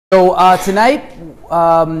So tonight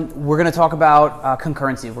we're going to talk about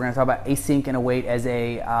concurrency. We're going to talk about async and await as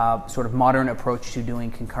a sort of modern approach to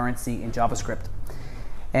doing concurrency in JavaScript.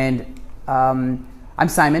 And I'm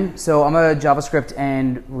Simon, so I'm a JavaScript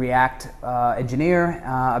and React engineer.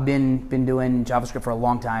 I've been doing JavaScript for a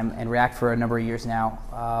long time and React for a number of years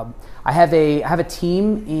now. I have a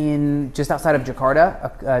team in just outside of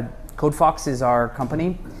Jakarta. CodeFox is our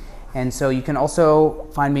company. And so you can also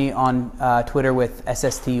find me on Twitter with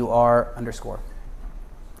 @SSTUR_.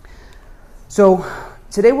 So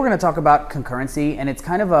today we're going to talk about concurrency, and it's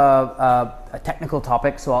kind of a technical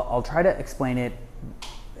topic, so I'll try to explain it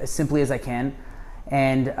as simply as I can.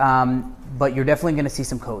 And but you're definitely going to see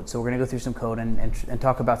some code, so we're going to go through some code and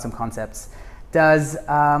talk about some concepts.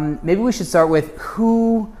 Maybe we should start with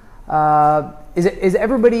who is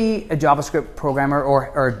everybody a JavaScript programmer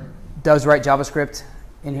or does write JavaScript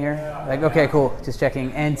in here? Like, okay, cool, just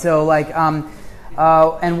checking. And so like,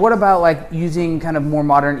 and what about like using kind of more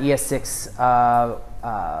modern ES6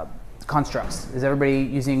 constructs? Is everybody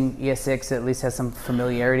using ES6, at least has some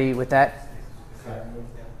familiarity with that?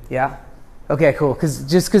 Yeah? Okay, cool, because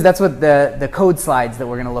that's what the code slides that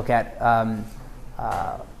we're gonna look at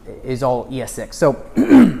is all ES6.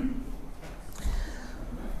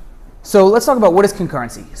 So let's talk about what is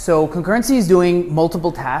concurrency. So concurrency is doing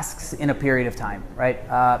multiple tasks in a period of time, right?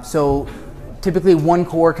 So typically one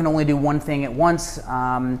core can only do one thing at once,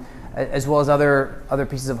 as well as other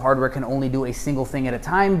pieces of hardware can only do a single thing at a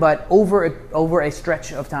time, but over a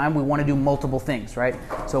stretch of time, we want to do multiple things, right?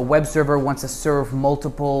 So a web server wants to serve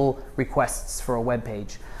multiple requests for a web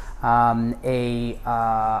page.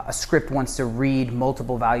 A script wants to read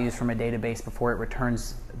multiple values from a database before it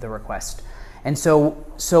returns the request. And so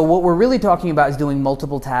what we're really talking about is doing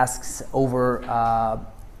multiple tasks over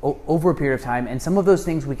a period of time, and some of those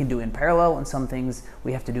things we can do in parallel, and some things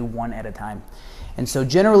we have to do one at a time. And so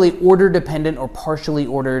generally order-dependent or partially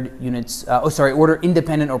ordered units,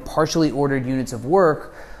 order-independent or partially ordered units of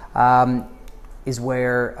work is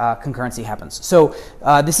where concurrency happens. So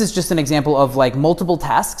this is just an example of like multiple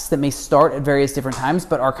tasks that may start at various different times,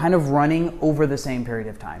 but are kind of running over the same period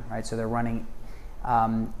of time, right? So they're running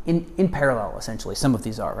in parallel, essentially. Some of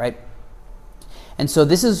these are, right? And so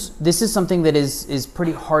this is something that is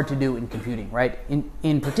pretty hard to do in computing, right?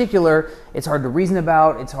 In particular, it's hard to reason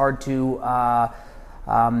about. It's hard to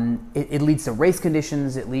it leads to race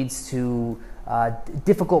conditions. It leads to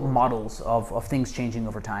difficult models of things changing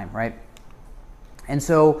over time, right? And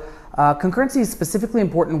so concurrency is specifically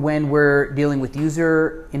important when we're dealing with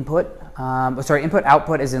user input. Input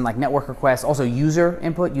output as in like network requests, also user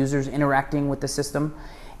input, users interacting with the system,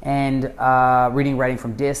 and reading, writing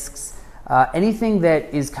from disks. Anything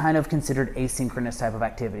that is kind of considered asynchronous type of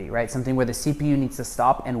activity, right? Something where the CPU needs to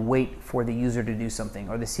stop and wait for the user to do something,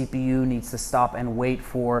 or the CPU needs to stop and wait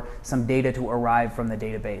for some data to arrive from the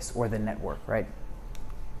database or the network, right?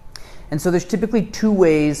 And so there's typically two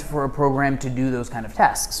ways for a program to do those kind of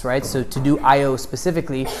tasks, right? So to do I/O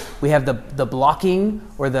specifically, we have the blocking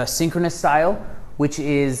or the synchronous style, which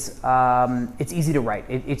is, it's easy to write.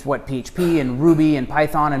 It's what PHP and Ruby and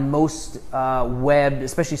Python and most web,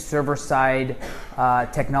 especially server-side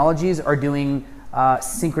technologies are doing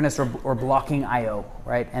synchronous or blocking I/O,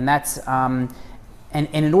 right? And that's, and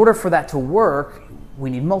in order for that to work, we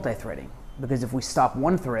need multi-threading, because if we stop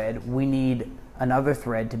one thread, we need another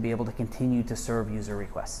thread to be able to continue to serve user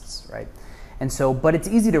requests, right? And so, but it's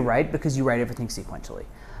easy to write because you write everything sequentially.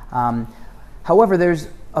 However, there's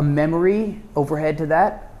a memory overhead to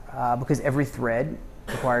that because every thread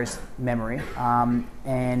requires memory,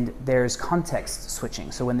 and there's context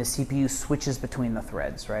switching. So when the CPU switches between the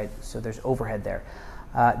threads, right? So there's overhead there.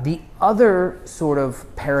 The other sort of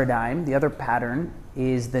paradigm, the other pattern,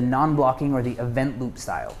 is the non-blocking or the event loop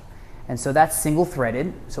style. And so that's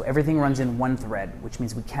single-threaded, so everything runs in one thread, which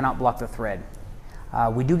means we cannot block the thread.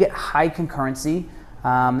 We do get high concurrency,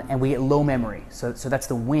 and we get low memory, so that's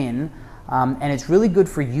the win. And it's really good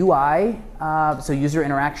for UI, so user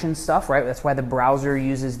interaction stuff, right? That's why the browser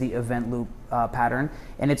uses the event loop pattern.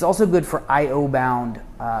 And it's also good for I/O-bound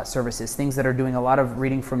services, things that are doing a lot of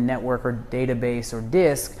reading from network or database or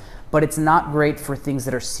disk, but it's not great for things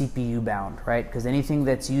that are CPU-bound, right? Because anything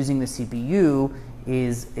that's using the CPU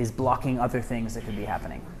is blocking other things that could be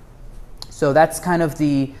happening. So that's kind of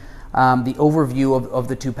the overview of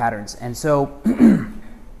the two patterns. And so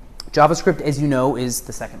JavaScript, as you know, is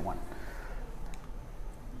the second one.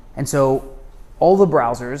 And so all the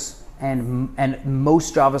browsers and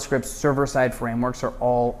most JavaScript server-side frameworks are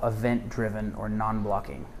all event-driven or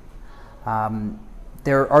non-blocking.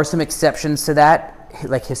 There are some exceptions to that,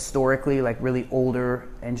 like historically, like really older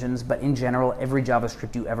engines, but in general, every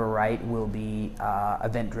JavaScript you ever write will be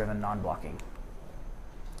event-driven, non-blocking.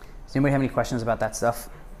 Does anybody have any questions about that stuff?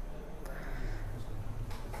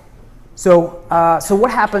 So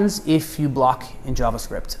what happens if you block in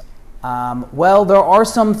JavaScript? Well, there are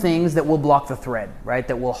some things that will block the thread, right?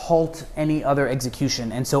 That will halt any other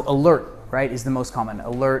execution. And so alert, right, is the most common,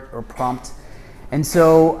 alert or prompt. And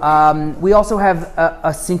so we also have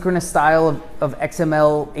a synchronous style of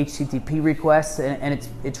XML HTTP requests, and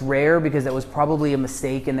it's rare because that was probably a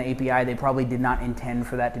mistake in the API. They probably did not intend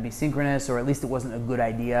for that to be synchronous, or at least it wasn't a good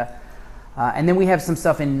idea. And then we have some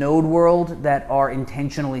stuff in Node world that are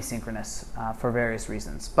intentionally synchronous for various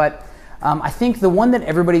reasons. But I think the one that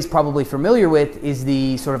everybody's probably familiar with is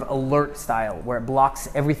the sort of alert style, where it blocks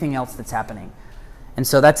everything else that's happening. And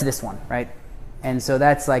so that's this one, right? And so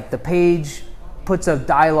that's like the page puts a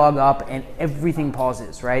dialog up and everything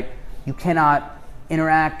pauses, right? You cannot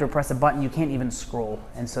interact or press a button. You can't even scroll.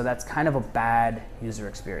 And so that's kind of a bad user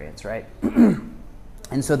experience, right?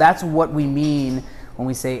 And so that's what we mean when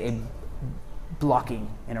we say a blocking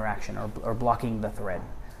interaction or blocking the thread.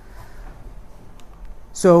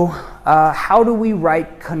 So how do we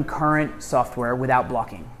write concurrent software without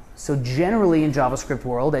blocking? So generally in JavaScript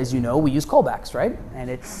world, as you know, we use callbacks, right? And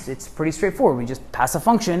it's pretty straightforward. We just pass a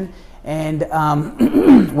function, and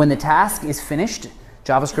when the task is finished,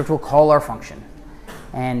 JavaScript will call our function.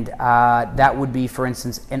 And that would be, for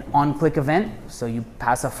instance, an on-click event. So you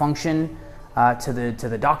pass a function to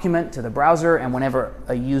the document, to the browser, and whenever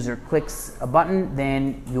a user clicks a button,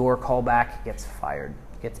 then your callback gets fired,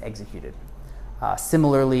 gets executed.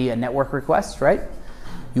 Similarly, a network request, right?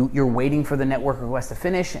 You're waiting for the network request to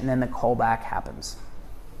finish, and then the callback happens.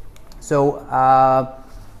 So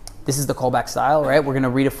this is the callback style, right? We're going to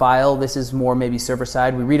read a file. This is more maybe server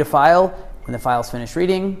side. We read a file. When the file's finished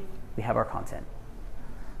reading, we have our content.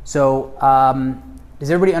 So does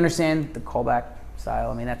everybody understand the callback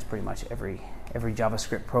style? I mean, that's pretty much every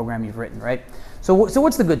JavaScript program you've written, right? So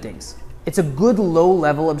what's the good things? It's a good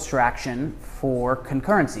low-level abstraction for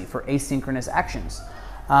concurrency, for asynchronous actions.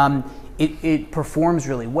 It performs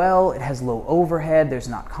really well. It has low overhead. There's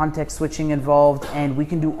not context switching involved. And we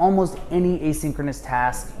can do almost any asynchronous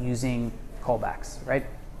task using callbacks, right?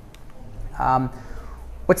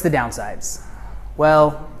 What's the downsides?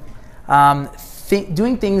 Well,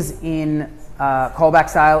 doing things in callback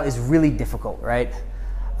style is really difficult, right?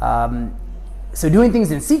 So doing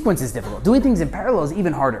things in sequence is difficult. Doing things in parallel is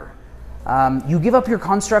even harder. You give up your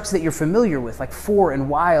constructs that you're familiar with, like for and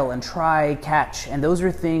while and try, catch, and those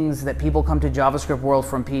are things that people come to JavaScript world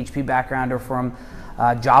from PHP background or from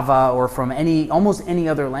Java or from almost any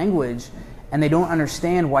other language, and they don't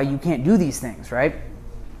understand why you can't do these things, right?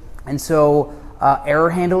 And so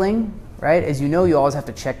error handling, right? As you know, you always have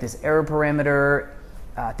to check this error parameter.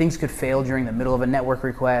 Things could fail during the middle of a network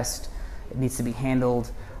request. It needs to be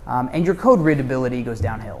handled. And your code readability goes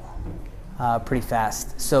downhill pretty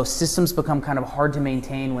fast. So systems become kind of hard to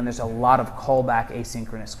maintain when there's a lot of callback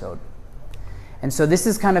asynchronous code. And so this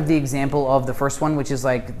is kind of the example of the first one, which is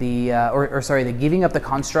like the giving up the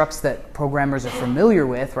constructs that programmers are familiar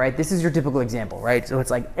with, right? This is your typical example, right? So it's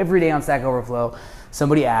like every day on Stack Overflow,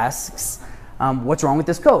 somebody asks, what's wrong with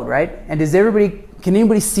this code, right? And can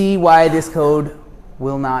anybody see why this code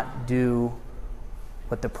will not do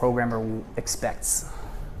what the programmer expects,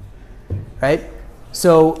 right?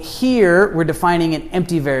 So here we're defining an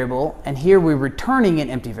empty variable, and here we're returning an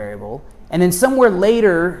empty variable, and then somewhere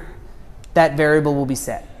later that variable will be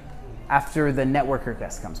set after the network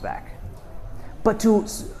request comes back. But to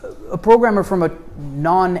a programmer from a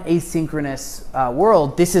non-asynchronous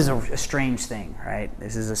world, this is a strange thing, right?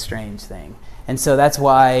 This is a strange thing, and so that's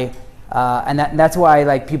why, that's why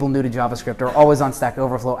like people new to JavaScript are always on Stack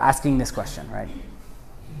Overflow asking this question, right?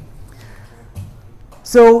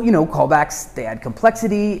 So, callbacks, they add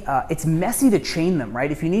complexity. It's messy to chain them,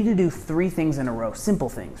 right? If you need to do 3 things in a row, simple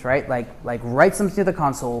things, right? Like write something to the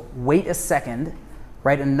console, wait a second,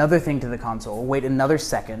 write another thing to the console, wait another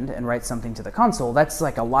second, and write something to the console. That's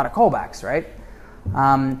like a lot of callbacks, right?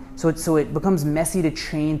 So it becomes messy to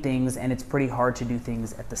chain things, and it's pretty hard to do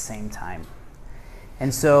things at the same time.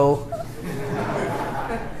 And so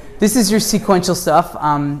this is your sequential stuff,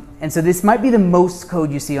 and so this might be the most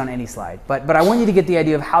code you see on any slide, but I want you to get the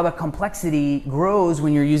idea of how the complexity grows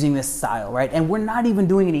when you're using this style, right? And we're not even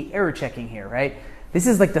doing any error checking here, right? This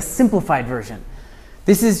is like the simplified version.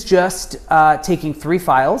 This is just taking 3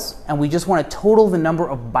 files, and we just want to total the number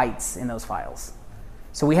of bytes in those files.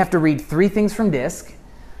 So we have to read 3 things from disk,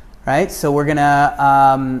 right? So we're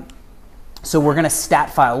gonna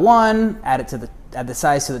stat file 1, add the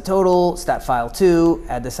size to the total, stat file 2,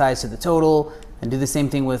 add the size to the total, and do the same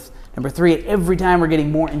thing with number 3. And every time we're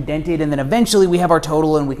getting more indented, and then eventually we have our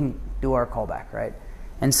total and we can do our callback, right?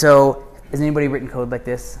 And so, has anybody written code like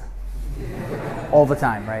this? All the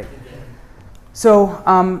time, right?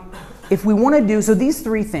 So if we want to do, so these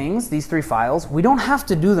 3 things, these 3 files, we don't have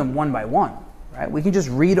to do them one by one, right? We can just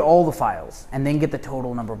read all the files and then get the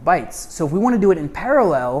total number of bytes. So if we want to do it in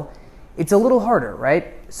parallel, it's a little harder,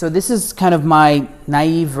 right? So this is kind of my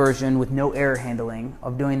naive version with no error handling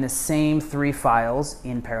of doing the same 3 files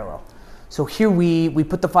in parallel. So here we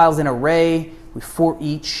put the files in an array, we for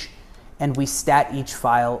each, and we stat each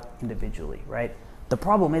file individually, right? The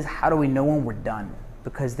problem is, how do we know when we're done?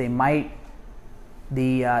 Because they might,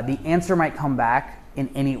 the answer might come back in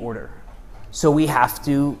any order. So we have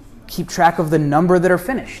to keep track of the number that are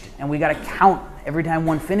finished, and we got to count every time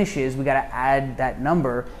one finishes. We got to add that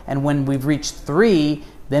number, and when we've reached 3,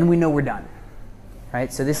 then we know we're done,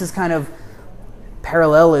 right? So this is kind of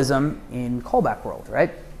parallelism in callback world,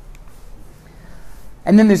 right?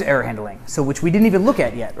 And then there's error handling, so which we didn't even look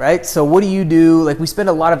at yet, right? So what do you do? Like, we spend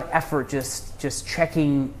a lot of effort just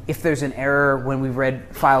checking if there's an error when we've read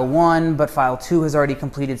file 1, but file 2 has already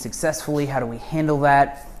completed successfully. How do we handle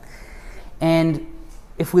that? And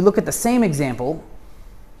if we look at the same example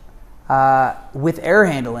with error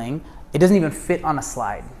handling, it doesn't even fit on a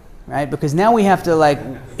slide, right? Because now we have to, like,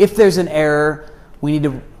 if there's an error, we need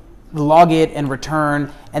to log it and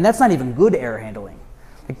return, and that's not even good error handling.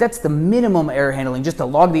 Like, that's the minimum error handling, just to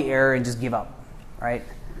log the error and just give up, right?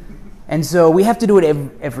 And so we have to do it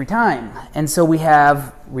every time. And so we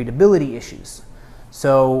have readability issues.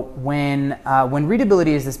 So when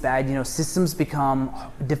readability is this bad, systems become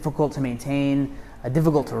difficult to maintain,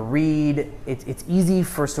 difficult to read. It's easy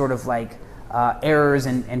for sort of like errors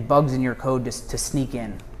and bugs in your code to sneak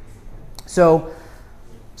in. So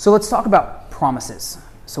let's talk about promises.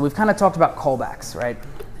 So we've kind of talked about callbacks, right?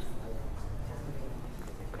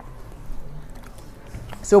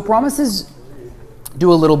 So promises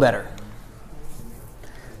do a little better.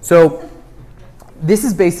 So this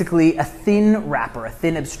is basically a thin wrapper, a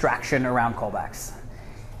thin abstraction around callbacks.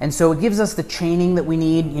 And so it gives us the chaining that we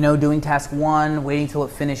need, doing task 1, waiting till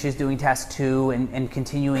it finishes, doing task 2, and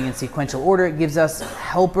continuing in sequential order. It gives us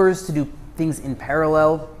helpers to do things in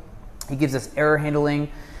parallel. It gives us error handling.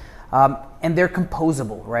 And they're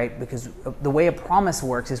composable, right? Because the way a promise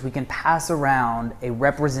works is we can pass around a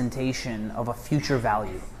representation of a future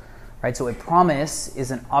value, right? So a promise is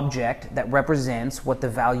an object that represents what the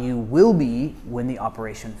value will be when the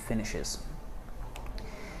operation finishes.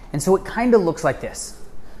 And so it kind of looks like this.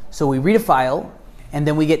 So we read a file, and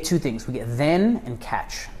then we get 2 things. We get then and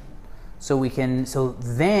catch. So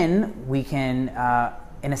then we can,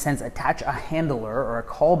 in a sense, attach a handler or a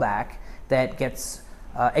callback that gets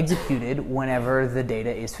executed whenever the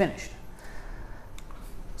data is finished.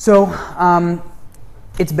 So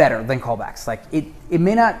it's better than callbacks. Like, it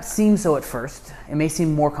may not seem so at first. It may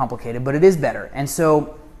seem more complicated, but it is better. And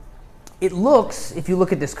so it looks, if you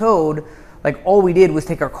look at this code, like all we did was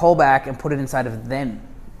take our callback and put it inside of then,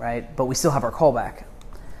 right? But we still have our callback.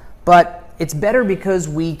 But it's better because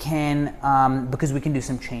we can do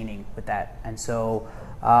some chaining with that. And so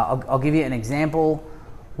I'll give you an example.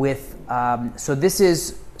 With so this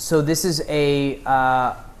is a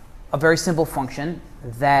very simple function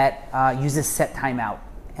that uses set timeout,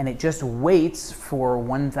 and it just waits for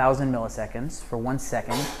 1,000 milliseconds, for 1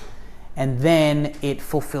 second, and then it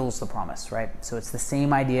fulfills the promise, right? So it's the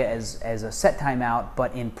same idea as a set timeout,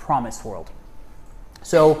 but in promise world.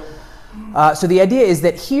 So the idea is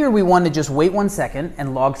that here we want to just wait 1 second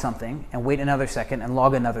and log something, and wait another second and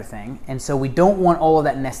log another thing, and so we don't want all of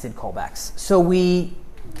that nested callbacks. So we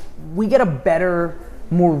get a better,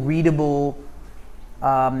 more readable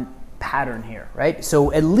pattern here, right?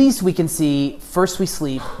 So at least we can see, first we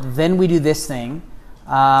sleep, then we do this thing,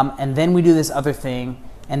 and then we do this other thing,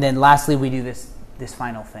 and then lastly we do this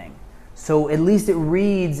final thing. So at least it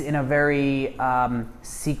reads in a very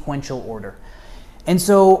sequential order. And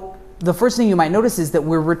so the first thing you might notice is that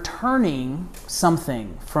we're returning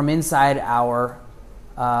something from inside our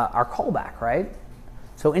callback, right?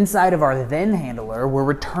 So inside of our then handler, we're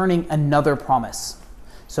returning another promise.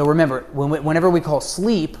 So remember, whenever we call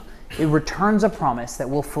sleep, it returns a promise that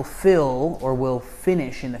will fulfill or will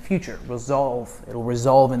finish in the future, it'll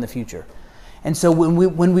resolve in the future. And so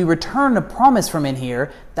when we return a promise from in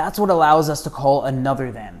here, that's what allows us to call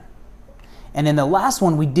another then. And in the last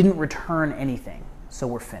one, we didn't return anything, so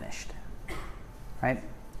we're finished, right?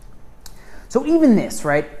 So even this,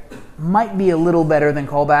 right, might be a little better than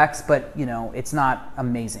callbacks, but it's not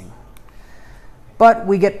amazing. But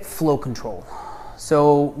we get flow control.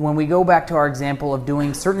 So when we go back to our example of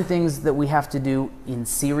doing certain things that we have to do in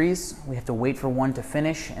series, we have to wait for one to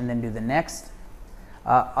finish and then do the next.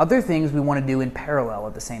 Other things we want to do in parallel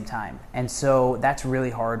at the same time. And so that's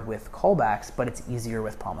really hard with callbacks, but it's easier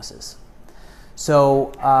with promises.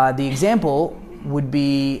 So the example would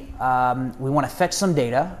be we want to fetch some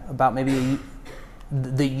data about maybe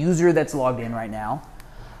the user that's logged in right now.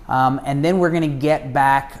 And then we're going to get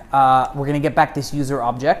back this user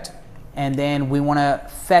object, and then we want to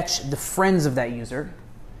fetch the friends of that user,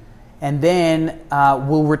 and then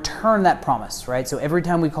we'll return that promise, right? So every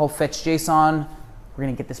time we call fetch JSON, we're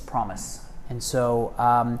going to get this promise, and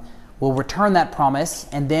so we'll return that promise,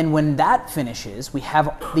 and then when that finishes, we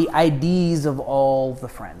have the IDs of all the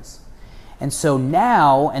friends. And so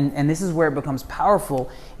now, and this is where it becomes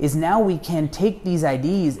powerful, is now we can take these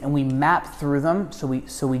IDs and we map through them. So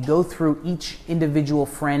we go through each individual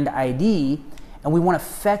friend ID, and we want to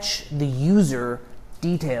fetch the user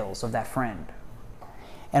details of that friend.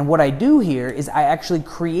 And what I do here is I actually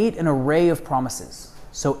create an array of promises.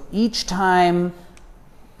 So each time,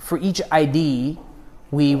 for each ID,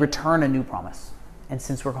 we return a new promise. And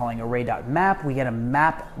since we're calling array.map, we get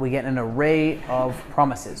an array of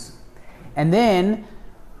promises. And then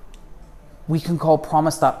we can call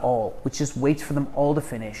promise.all, which just waits for them all to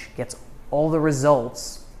finish, gets all the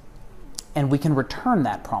results, and we can return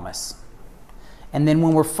that promise. And then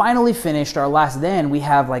when we're finally finished, our last then, we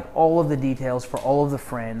have like all of the details for all of the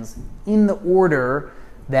friends in the order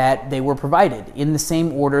that they were provided, in the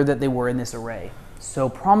same order that they were in this array. So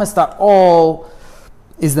promise.all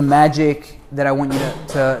is the magic that I want you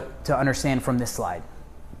to understand from this slide.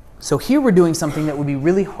 So here we're doing something that would be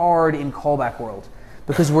really hard in callback world,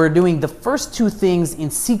 because we're doing the first two things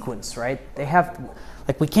in sequence, right?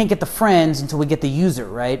 We can't get the friends until we get the user,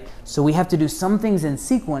 right? So we have to do some things in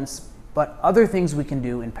sequence, but other things we can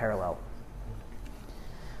do in parallel.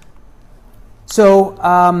 So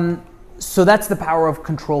that's the power of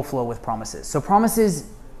control flow with promises. So promises,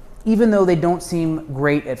 even though they don't seem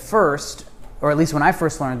great at first, or at least when I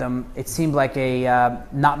first learned them, it seemed like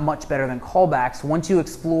not much better than callbacks. Once you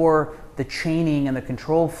explore the chaining and the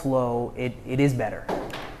control flow, it is better.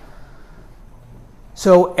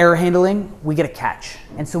 So error handling, we get a catch.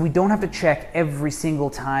 And so we don't have to check every single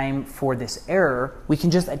time for this error. We can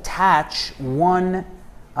just attach one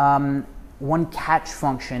catch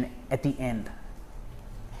function at the end.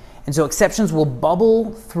 And so exceptions will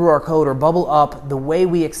bubble through our code or bubble up the way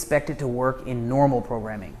we expect it to work in normal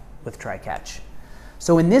programming with try catch.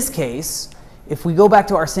 So in this case, if we go back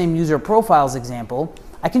to our same user profiles example,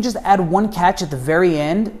 I can just add one catch at the very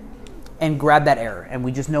end and grab that error. And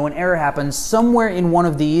we just know an error happens. Somewhere in one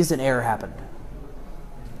of these, an error happened.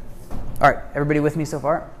 All right, everybody with me so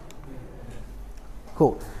far?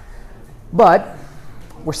 Cool. But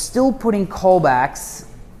we're still putting callbacks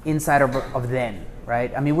inside of then,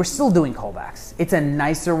 right? I mean, we're still doing callbacks. It's a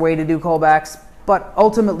nicer way to do callbacks, but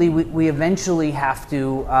ultimately we eventually have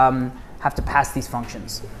to pass these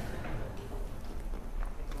functions.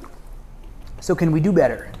 So can we do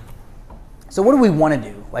better? So what do we want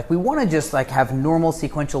to do? Like, we want to just like have normal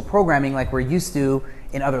sequential programming like we're used to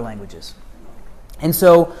in other languages. And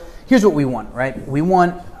so here's what we want, right? We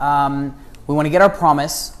want to get our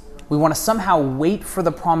promise. We want to somehow wait for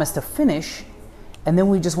the promise to finish, and then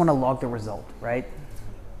we just want to log the result, right?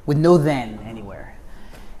 With no then anywhere.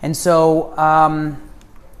 And so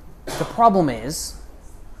the problem is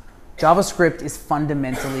JavaScript is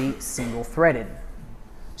fundamentally single-threaded.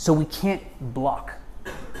 So we can't block.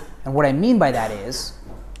 And what I mean by that is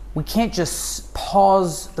we can't just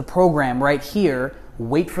pause the program right here,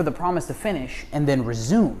 wait for the promise to finish, and then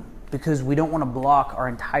resume, because we don't want to block our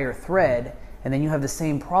entire thread, and then you have the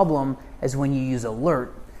same problem as when you use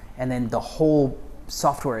alert, and then the whole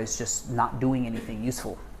software is just not doing anything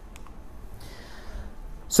useful.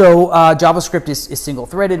 So JavaScript is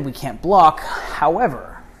single-threaded, we can't block.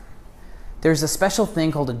 However, there's a special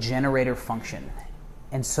thing called a generator function.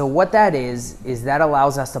 And so what that is that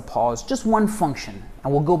allows us to pause just one function,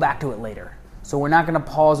 and we'll go back to it later. So we're not going to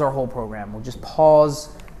pause our whole program, we'll just pause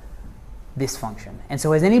this function. And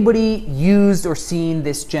so has anybody used or seen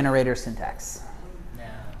this generator syntax? No.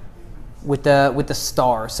 With the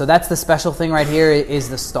star. So that's the special thing right here, is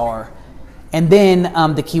the star. And then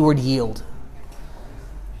the keyword yield.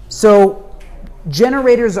 So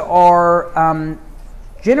generators are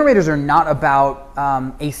not about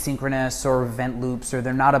asynchronous or event loops, or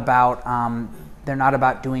they're not about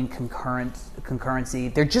doing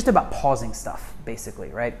concurrency. They're just about pausing stuff, basically,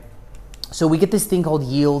 right? So we get this thing called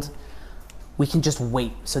yield. We can just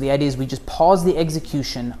wait. So the idea is we just pause the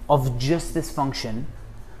execution of just this function.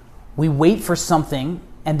 We wait for something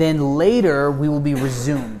and then later we will be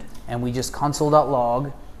resumed, and we just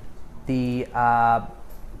console.log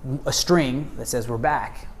a string that says we're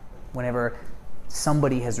back whenever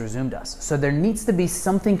somebody has resumed us. So there needs to be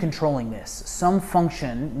something controlling this. Some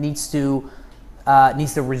function needs to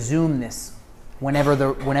resume this whenever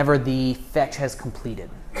the fetch has completed.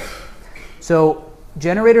 So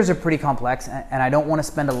generators are pretty complex, and I don't want to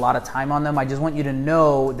spend a lot of time on them. I just want you to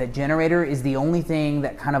know that generator is the only thing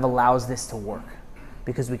that kind of allows this to work,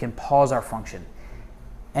 because we can pause our function.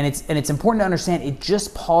 And it's important to understand it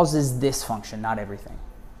just pauses this function, not everything.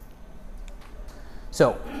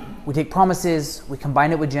 So we take promises, we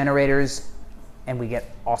combine it with generators, and we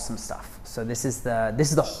get awesome stuff. So this is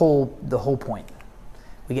the whole point.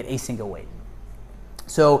 We get async await.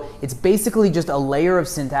 So it's basically just a layer of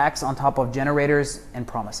syntax on top of generators and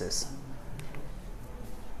promises.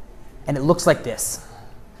 And it looks like this.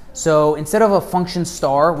 So instead of a function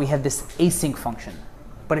star, we have this async function.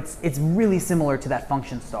 But it's really similar to that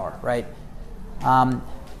function star, right?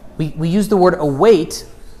 We use the word await,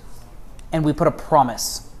 and we put a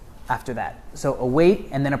promise after that. So await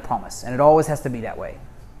and then a promise, and it always has to be that way.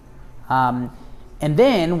 And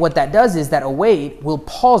then what that does is that await will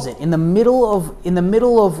pause it in the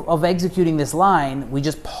middle of executing this line. We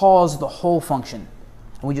just pause the whole function,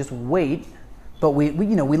 and we just wait. But we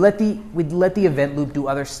let the event loop do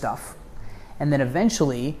other stuff, and then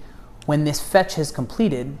eventually, when this fetch has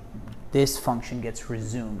completed, this function gets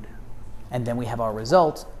resumed, and then we have our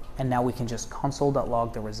result, and now we can just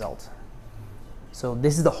console.log the result. So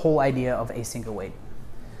this is the whole idea of async await.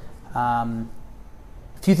 A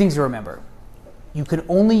few things to remember. You can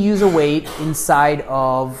only use await inside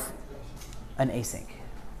of an async,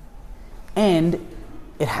 and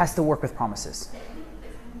it has to work with promises.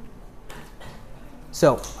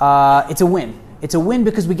 So it's a win. It's a win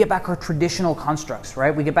because we get back our traditional constructs,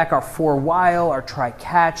 right? We get back our for while, our try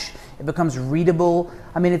catch. It becomes readable.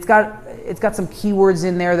 I mean, it's got some keywords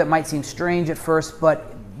in there that might seem strange at first,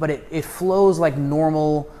 but it flows like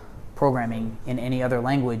normal programming in any other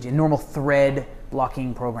language, in normal thread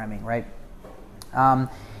blocking programming, right?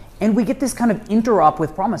 And we get this kind of interop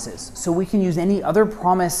with promises. So we can use any other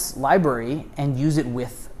promise library and use it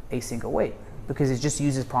with async await because it just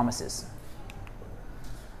uses promises.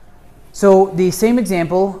 So the same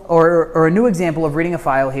example, or a new example of reading a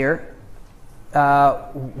file here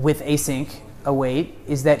with async await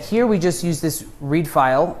is that here we just use this read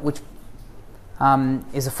file, which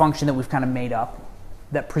is a function that we've kind of made up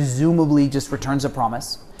that presumably just returns a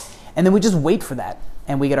promise. And then we just wait for that,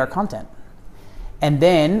 and we get our content. And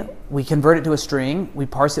then we convert it to a string, we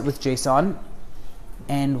parse it with JSON,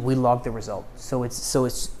 and we log the result. So it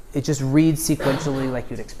just reads sequentially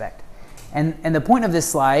like you'd expect. And the point of this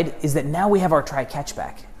slide is that now we have our try catch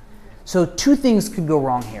back. So two things could go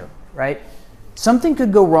wrong here, right? Something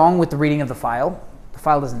could go wrong with the reading of the file. The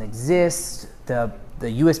file doesn't exist. The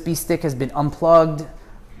USB stick has been unplugged.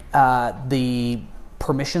 The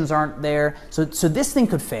permissions aren't there. So this thing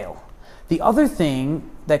could fail. The other thing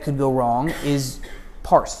that could go wrong is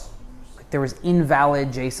parse. Like there was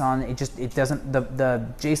invalid JSON. It doesn't. The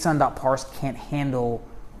JSON.parse can't handle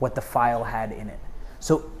what the file had in it.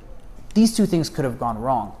 So these two things could have gone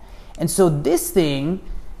wrong. And so this thing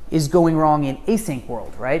is going wrong in async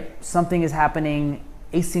world, right? Something is happening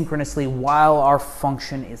asynchronously while our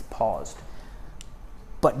function is paused.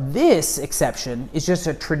 But this exception is just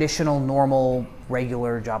a traditional, normal,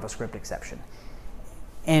 regular JavaScript exception.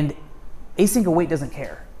 And async await doesn't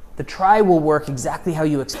care. The try will work exactly how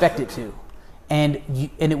you expect it to. And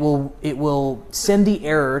it will send the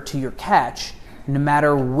error to your catch no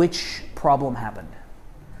matter which problem happened.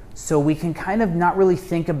 So we can kind of not really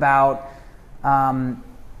think about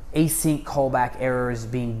async callback errors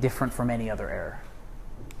being different from any other error.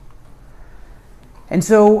 And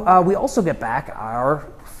so we also get back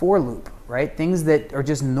our for loop, right? Things that are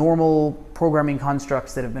just normal programming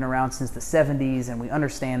constructs that have been around since the 70s, and we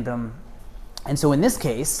understand them. And so in this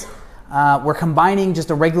case, we're combining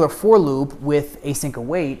just a regular for loop with async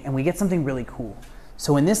await, and we get something really cool.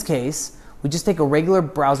 So in this case, we just take a regular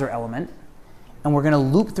browser element, and we're going to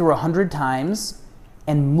loop through 100 times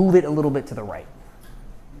and move it a little bit to the right.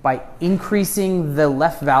 By increasing the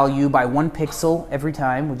left value by 1 pixel every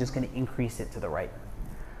time, we're just going to increase it to the right.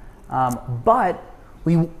 But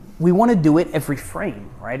we want to do it every frame,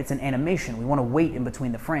 right? It's an animation. We want to wait in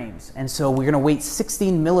between the frames. And so we're going to wait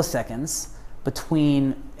 16 milliseconds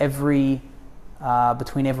between every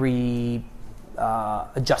adjustment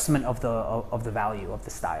of the value of the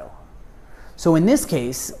style. So in this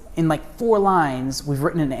case, in like 4 lines, we've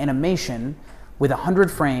written an animation with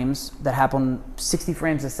 100 frames that happen 60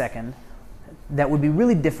 frames a second that would be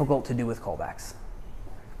really difficult to do with callbacks.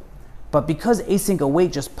 But because async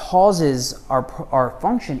await just pauses our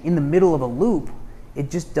function in the middle of a loop,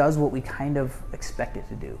 it just does what we kind of expect it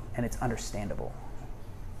to do, and it's understandable.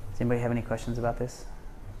 Does anybody have any questions about this?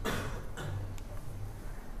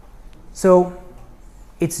 So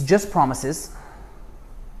it's just promises.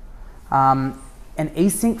 An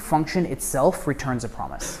async function itself returns a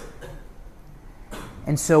promise.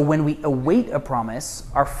 And so when we await a promise,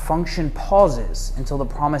 our function pauses until the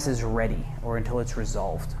promise is ready or until it's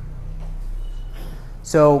resolved.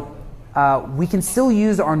 So we can still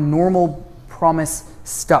use our normal promise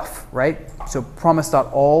stuff, right? So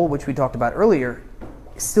promise.all, which we talked about earlier,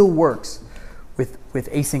 still works with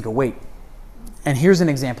async await. And here's an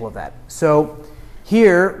example of that. So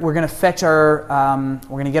here we're going to fetch our, we're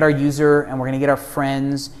going to get our user and we're going to get our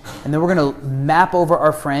friends, and then we're going to map over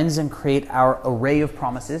our friends and create our array of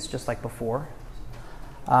promises, just like before.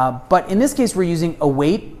 But in this case, we're using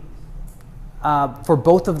await for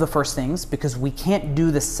both of the first things because we can't do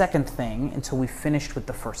the second thing until we've finished with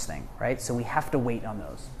the first thing, right? So we have to wait on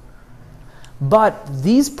those. But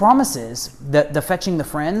these promises, the fetching the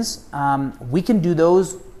friends, we can do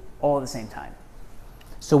those all at the same time.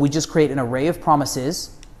 So we just create an array of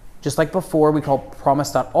promises, just like before. We call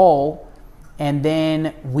promise.all, and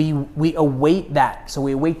then we await that. So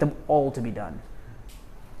we await them all to be done.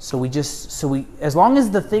 So as long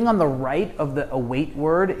as the thing on the right of the await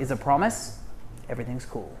word is a promise, everything's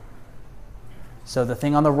cool. So the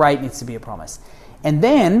thing on the right needs to be a promise, and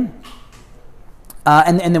then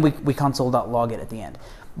we console.log it at the end.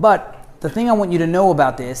 But the thing I want you to know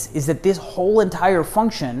about this is that this whole entire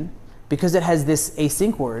function, because it has this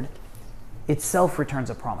async word, itself returns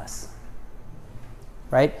a promise,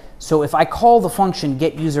 right? So if I call the function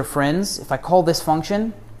getUserFriends, if I call this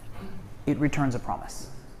function, it returns a promise.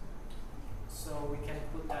 So we can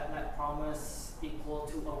put that promise equal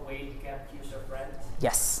to await getUserFriends?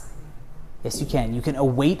 Yes. Yes, you can. You can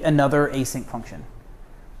await another async function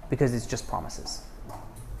because it's just promises.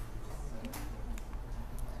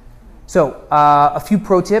 So a few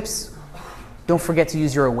pro tips. Don't forget to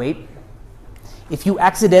use your await. If you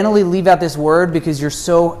accidentally leave out this word because you're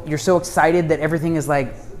so excited that everything is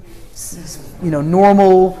like,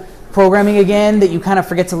 normal programming again, that you kind of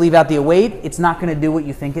forget to leave out the await, it's not going to do what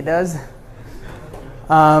you think it does.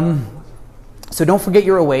 So don't forget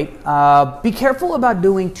your await. Be careful about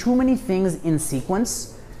doing too many things in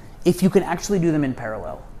sequence if you can actually do them in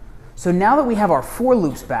parallel. So now that we have our for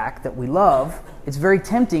loops back that we love, it's very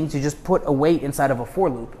tempting to just put await inside of a for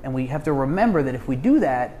loop, and we have to remember that if we do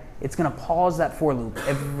that, it's going to pause that for loop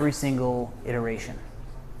every single iteration.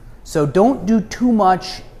 So don't do too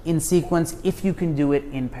much in sequence if you can do it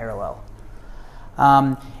in parallel.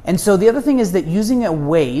 And so the other thing is that using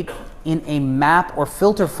await in a map or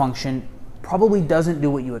filter function probably doesn't do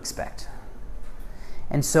what you expect.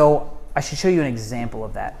 And so I should show you an example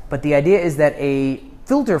of that. But the idea is that a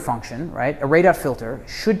filter function, right, array.filter,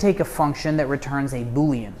 should take a function that returns a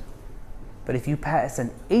Boolean. But if you pass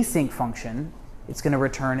an async function, it's going to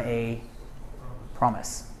return a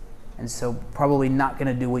promise. And so probably not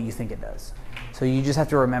going to do what you think it does. So you just have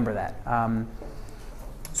to remember that.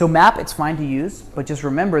 So map, it's fine to use, but just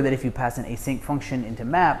remember that if you pass an async function into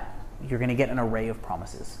map, you're going to get an array of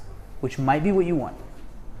promises, which might be what you want.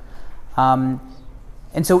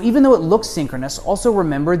 And so even though it looks synchronous, also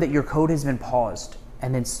remember that your code has been paused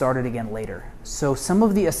and then started again later. So some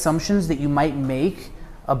of the assumptions that you might make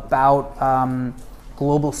about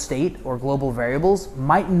global state or global variables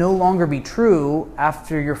might no longer be true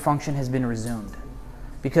after your function has been resumed,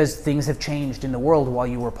 because things have changed in the world while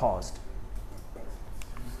you were paused.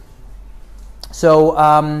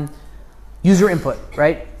 So user input,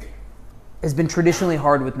 right, has been traditionally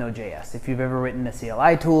hard with Node.js. If you've ever written a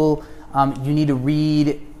CLI tool, you need to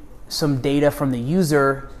read some data from the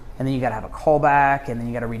user, and then you got to have a callback, and then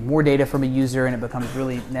you got to read more data from a user, and it becomes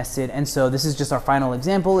really nested. And so this is just our final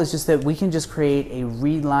example. It's just that we can just create a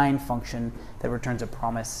readline function that returns a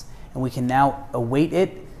promise, and we can now await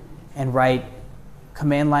it and write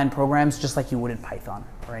command line programs just like you would in Python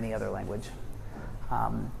or any other language.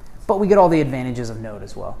 But we get all the advantages of Node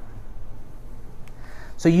as well.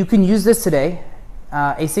 So you can use this today.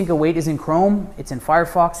 Async await is in Chrome, it's in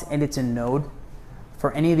Firefox, and it's in Node.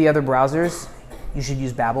 For any of the other browsers, you should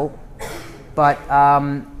use Babel. But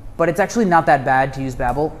it's actually not that bad to use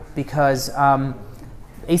Babel, because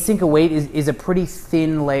async await is a pretty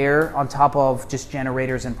thin layer on top of just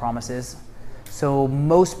generators and promises. So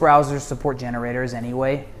most browsers support generators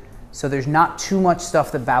anyway. So there's not too much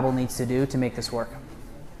stuff that Babel needs to do to make this work.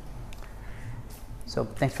 So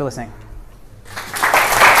thanks for listening.